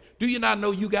glory, do you not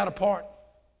know you got a part?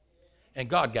 And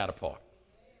God got a part.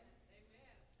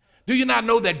 Do you not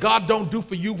know that God don't do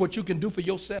for you what you can do for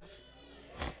yourself?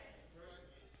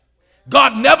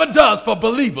 God never does for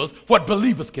believers what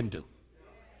believers can do.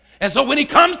 And so when he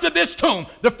comes to this tomb,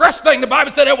 the first thing the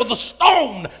Bible said, there was a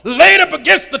stone laid up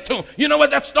against the tomb. You know what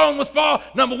that stone was for?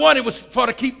 Number one, it was for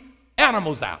to keep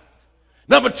animals out.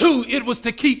 Number two, it was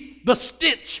to keep the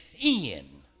stench in,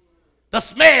 the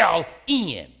smell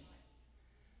in.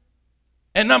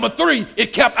 And number three,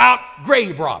 it kept out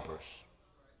grave robbers.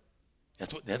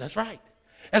 That's right.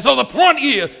 And so the point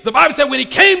is, the Bible said when he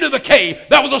came to the cave,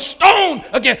 there was a stone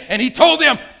again, and he told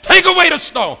them, take away the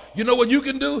stone. You know what you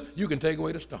can do? You can take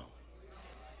away the stone.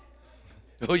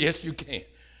 Oh, yes, you can.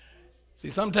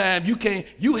 See, sometimes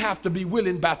you have to be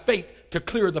willing by faith to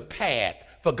clear the path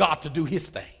for God to do his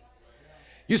thing.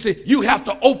 You see, you have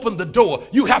to open the door.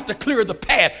 You have to clear the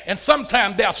path. And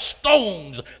sometimes there are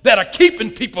stones that are keeping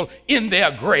people in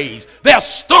their graves. There are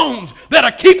stones that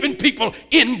are keeping people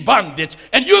in bondage.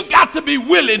 And you've got to be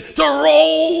willing to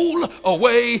roll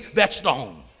away that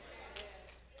stone.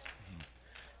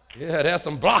 Yeah, there's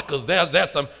some blockers.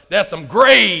 There's some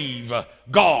grave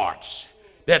guards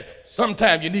that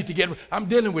sometimes you need to get. I'm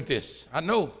dealing with this. I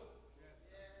know.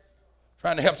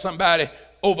 Trying to help somebody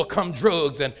overcome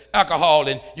drugs and alcohol,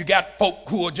 and you got folk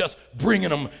who are just bringing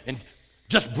them and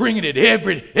just bringing it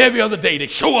every other day. They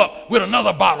show up with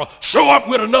another bottle, show up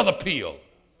with another pill.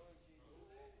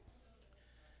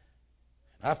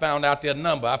 I found out their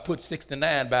number. I put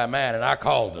 69 by mine, and I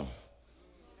called them.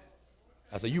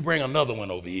 I said, you bring another one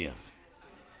over here.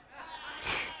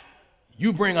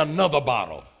 You bring another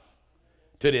bottle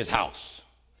to this house.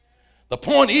 The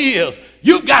point is,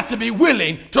 you've got to be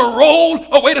willing to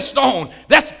roll away the stone.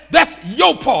 That's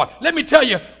your part. Let me tell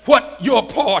you what your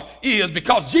part is,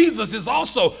 because Jesus is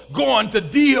also going to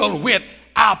deal with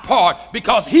our part,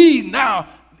 because he now,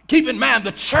 keep in mind,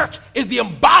 the church is the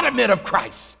embodiment of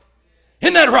Christ.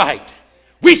 Isn't that right?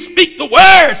 We speak the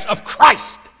words of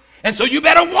Christ. And so you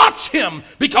better watch him,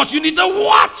 because you need to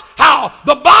watch how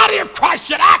the body of Christ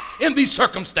should act in these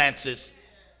circumstances.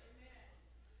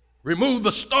 Remove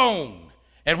the stone.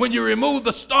 And when you remove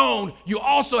the stone, you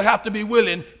also have to be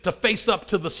willing to face up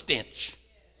to the stench.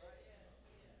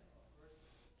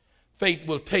 Faith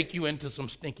will take you into some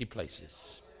stinky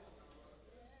places.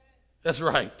 That's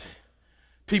right.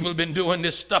 People have been doing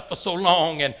this stuff for so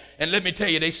long, and let me tell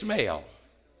you, they smell.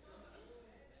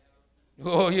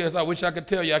 Oh, yes, I wish I could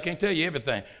tell you. I can't tell you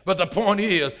everything. But the point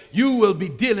is, you will be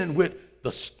dealing with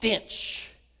the stench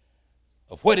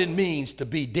of what it means to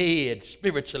be dead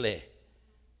spiritually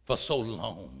for so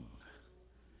long.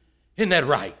 Isn't that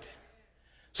right?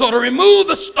 So to remove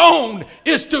the stone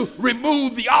is to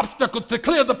remove the obstacle, to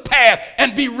clear the path,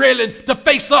 and be willing to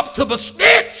face up to the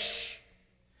stench.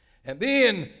 And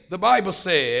then the Bible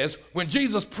says, when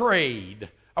Jesus prayed,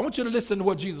 I want you to listen to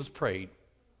what Jesus prayed.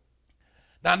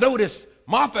 Now notice,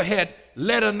 Martha had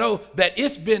let him know, he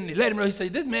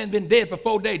said, this man's been dead for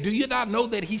 4 days. Do you not know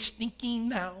that he's stinking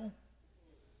now?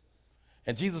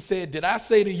 And Jesus said, did I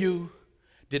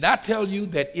tell you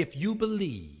that if you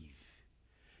believe,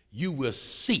 you will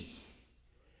see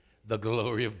the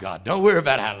glory of God? Don't worry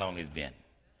about how long it's been.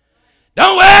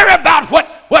 Don't worry about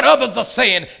what others are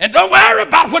saying, and don't worry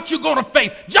about what you're going to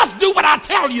face. Just do what I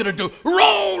tell you to do.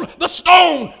 Roll the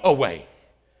stone away.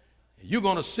 you're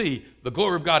going to see the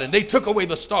glory of God. And they took away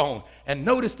the stone. And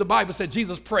notice the Bible said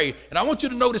Jesus prayed. And I want you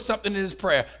to notice something in his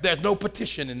prayer. There's no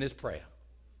petition in this prayer.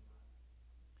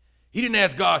 He didn't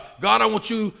ask God, God, I want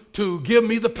you to give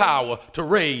me the power to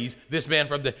raise this man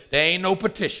from the. There ain't no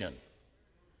petition.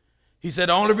 He said,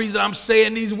 the only reason I'm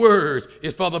saying these words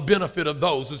is for the benefit of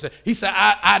those who say. He said,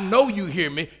 I know you hear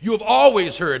me. You have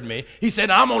always heard me. He said,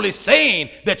 I'm only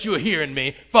saying that you're hearing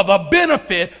me for the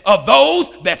benefit of those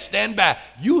that stand by.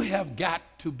 You have got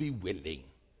to be willing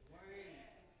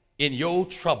in your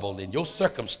trouble, in your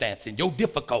circumstance, in your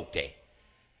difficulty.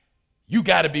 You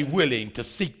got to be willing to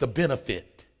seek the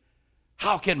benefit.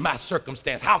 How can my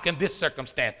circumstance, how can this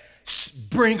circumstance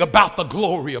bring about the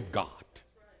glory of God?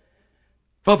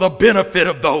 For the benefit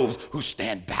of those who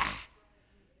stand by.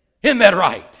 Isn't that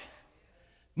right?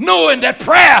 Knowing that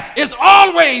prayer is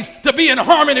always to be in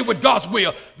harmony with God's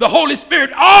will. The Holy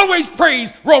Spirit always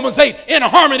prays, Romans 8, in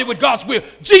harmony with God's will.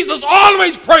 Jesus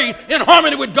always prayed in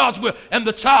harmony with God's will. And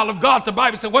the child of God, the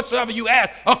Bible said, whatsoever you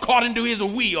ask according to his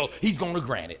will, he's going to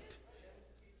grant it.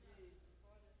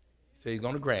 So he's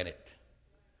going to grant it.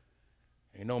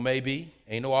 Ain't no maybe,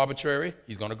 ain't no arbitrary,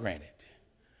 he's going to grant it.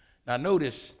 Now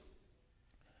notice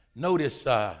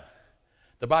the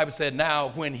Bible said, now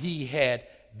when he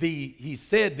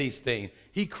said these things,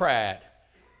 he cried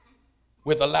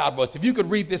with a loud voice. If you could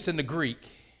read this in the Greek,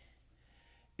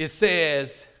 it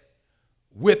says,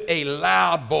 with a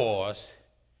loud voice,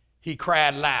 he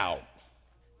cried loud.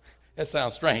 That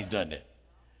sounds strange, doesn't it?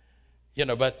 You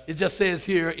know, but it just says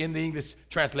here in the English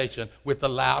translation, with a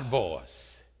loud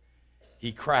voice,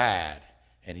 he cried,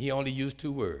 and he only used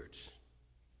 2 words.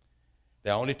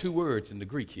 There are only 2 words in the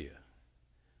Greek here.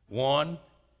 One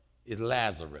is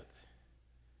Lazarus.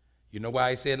 You know why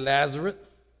he said Lazarus?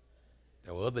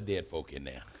 There were other dead folk in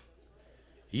there.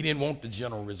 He didn't want the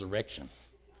general resurrection.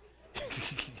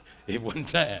 It wasn't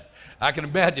time. I can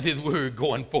imagine his word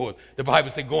going forth. The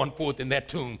Bible said going forth in that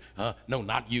tomb. No,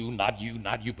 not you, but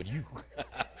you.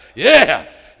 Yeah.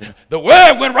 The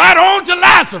word went right on to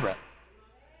Lazarus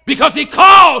because he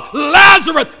called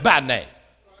Lazarus by name.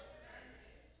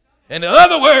 And the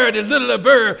other word is literally a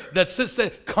verb that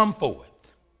says, come forth.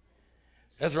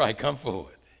 That's right, come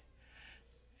forth.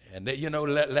 And you know,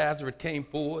 Lazarus came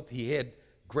forth. He had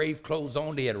grave clothes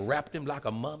on. They had wrapped him like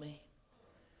a mummy.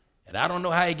 And I don't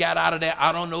know how he got out of there.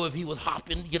 I don't know if he was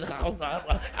hopping. You know,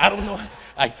 I don't know.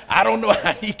 I don't know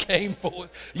how he came forth.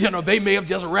 You know, they may have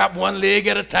just wrapped one leg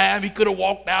at a time. He could have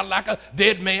walked out like a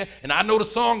dead man. And I know the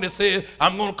song that says,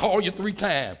 I'm going to call you 3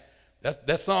 times.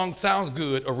 That song sounds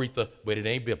good, Aretha, but it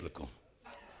ain't biblical.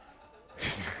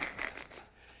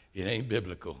 It ain't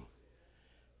biblical.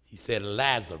 He said,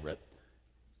 Lazarus,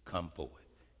 come forth.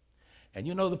 And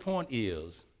you know the point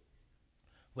is,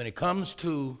 when it comes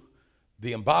to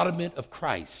the embodiment of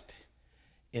Christ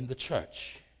in the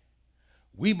church,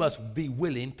 we must be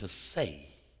willing to say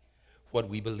what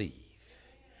we believe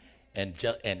and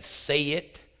say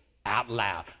it out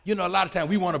loud. You know, a lot of times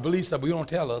we want to believe something, we don't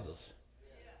tell others.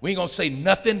 We ain't going to say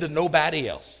nothing to nobody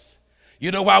else.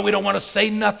 You know why we don't want to say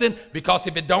nothing? Because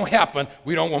if it don't happen,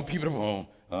 we don't want people to go,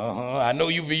 I know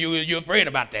you're afraid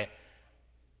about that.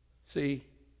 See,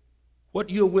 what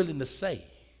you're willing to say,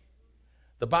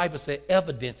 the Bible said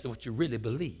evidence of what you really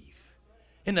believe.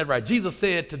 Isn't that right? Jesus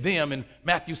said to them in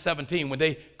Matthew 17, when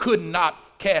they could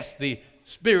not cast the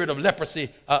spirit of leprosy,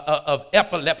 of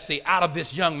epilepsy out of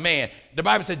this young man. The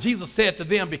Bible said, Jesus said to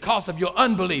them, because of your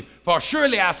unbelief, for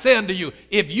surely I say unto you,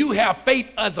 if you have faith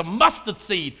as a mustard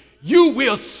seed, you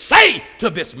will say to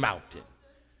this mountain.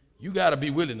 You got to be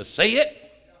willing to say it,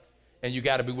 and you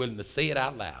got to be willing to say it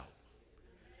out loud.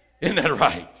 Isn't that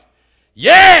right?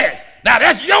 Yes. Now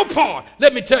that's your part.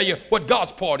 Let me tell you what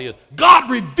God's part is. God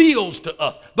reveals to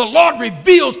us. The Lord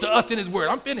reveals to us in his word.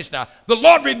 I'm finished now. The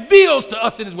Lord reveals to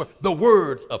us in his word the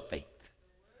words of faith.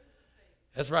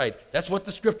 That's right. That's what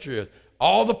the scripture is.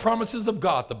 All the promises of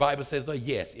God, the Bible says, are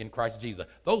yes in Christ Jesus.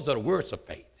 Those are the words of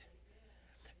faith.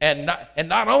 And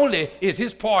not only is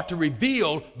his part to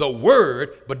reveal the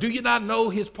word, but do you not know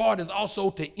his part is also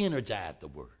to energize the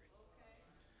word?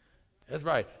 That's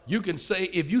right. You can say,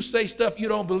 if you say stuff you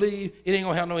don't believe, it ain't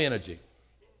going to have no energy.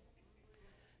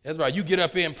 That's right. You get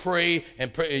up here and pray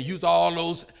and use all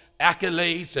those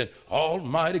accolades and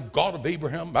Almighty God of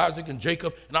Abraham, Isaac, and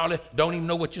Jacob and all that. Don't even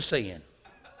know what you're saying.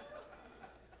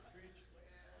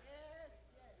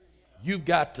 You've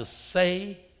got to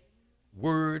say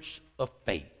words of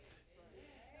faith.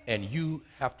 And you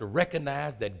have to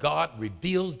recognize that God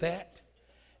reveals that.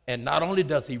 And not only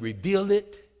does he reveal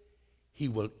it, he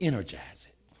will energize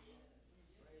it,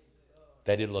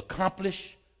 that it'll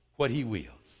accomplish what he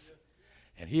wills.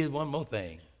 And here's one more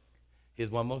thing.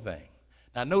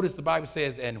 Now notice the Bible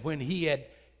says, and when he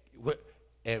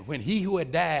who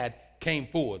had died came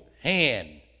forth, hand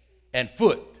and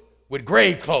foot with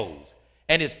grave clothes,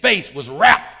 and his face was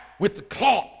wrapped with the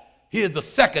cloth. Here's the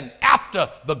second after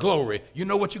the glory. You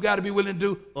know what you got to be willing to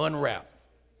do? Unwrap.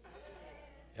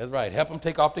 That's right. Help them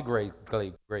take off the grave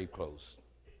clothes.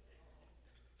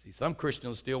 See, some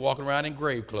Christians still walking around in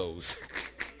grave clothes.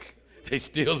 They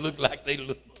still look like they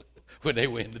looked when they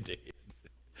were in the dead.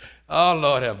 Oh,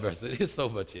 Lord have mercy. There's so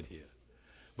much in here.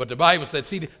 But the Bible said,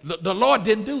 see, the Lord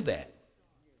didn't do that.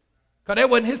 Because that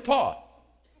wasn't his part.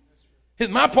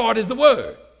 My part is the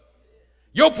word.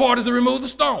 Your part is to remove the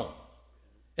stone.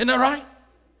 Isn't that right?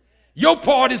 Your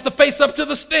part is to face up to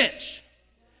the stench.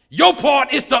 Your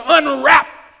part is to unwrap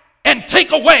and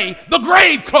take away the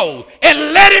grave clothes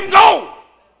and let him go.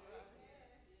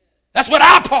 That's what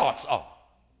our parts are.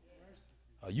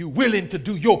 Are you willing to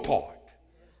do your part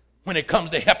when it comes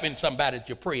to helping somebody that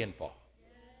you're praying for?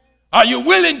 Are you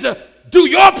willing to do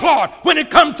your part when it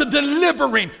comes to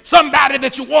delivering somebody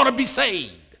that you want to be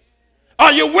saved?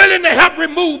 Are you willing to help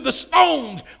remove the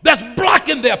stones that's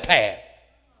blocking their path?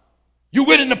 You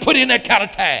willing to put in that kind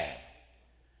of time?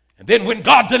 And then when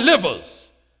God delivers,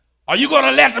 are you going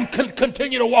to let them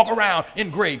continue to walk around in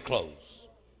grave clothes?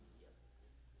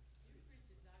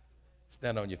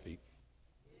 Stand on your feet.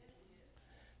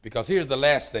 Because here's the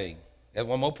last thing. There's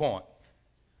one more point.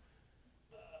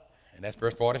 And that's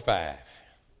verse 45.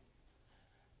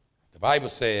 The Bible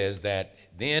says that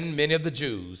then many of the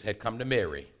Jews had come to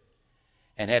Mary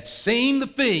and had seen the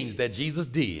things that Jesus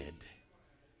did.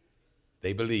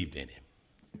 They believed in him.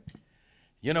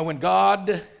 You know, when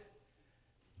God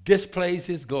displays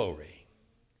his glory,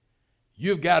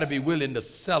 you've got to be willing to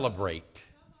celebrate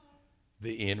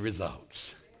the end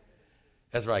results.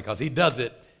 That's right, because he does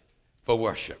it for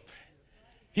worship.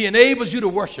 He enables you to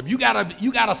worship. You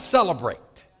gotta celebrate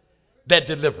that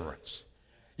deliverance.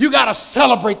 You got to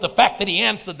celebrate the fact that he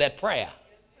answered that prayer.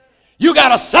 You got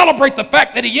to celebrate the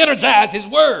fact that he energized his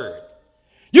word.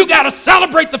 You got to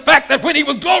celebrate the fact that when he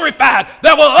was glorified,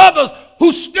 there were others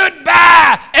who stood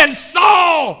by and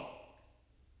saw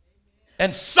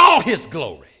his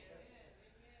glory.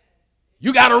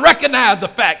 You got to recognize the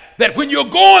fact that when you're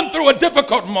going through a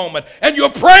difficult moment and you're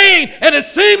praying and it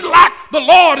seems like the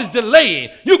Lord is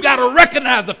delaying, you got to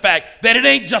recognize the fact that it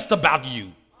ain't just about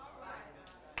you.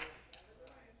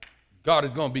 God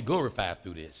is going to be glorified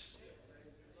through this.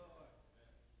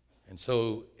 And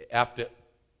so after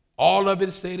all of it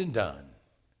is said and done,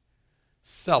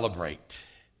 celebrate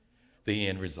the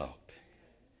end result.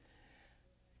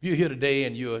 If you're here today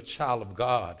and you're a child of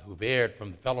God who've erred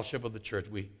from the fellowship of the church,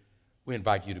 we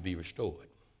invite you to be restored.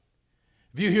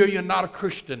 If you're here, you're not a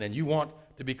Christian and you want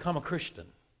to become a Christian,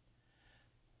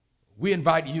 we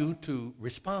invite you to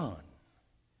respond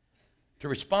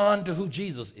to who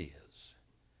Jesus is.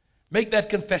 Make that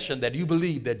confession that you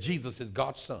believe that Jesus is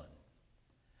God's Son.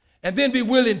 And then be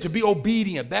willing to be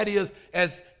obedient. That is,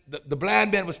 as the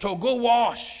blind man was told, go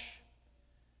wash.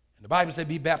 And the Bible said,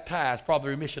 be baptized for the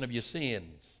remission of your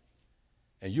sins,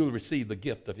 and you'll receive the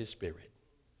gift of his Spirit.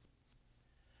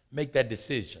 Make that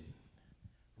decision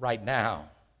right now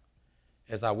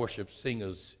as our worship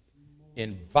singers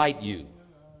invite you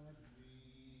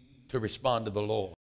to respond to the Lord.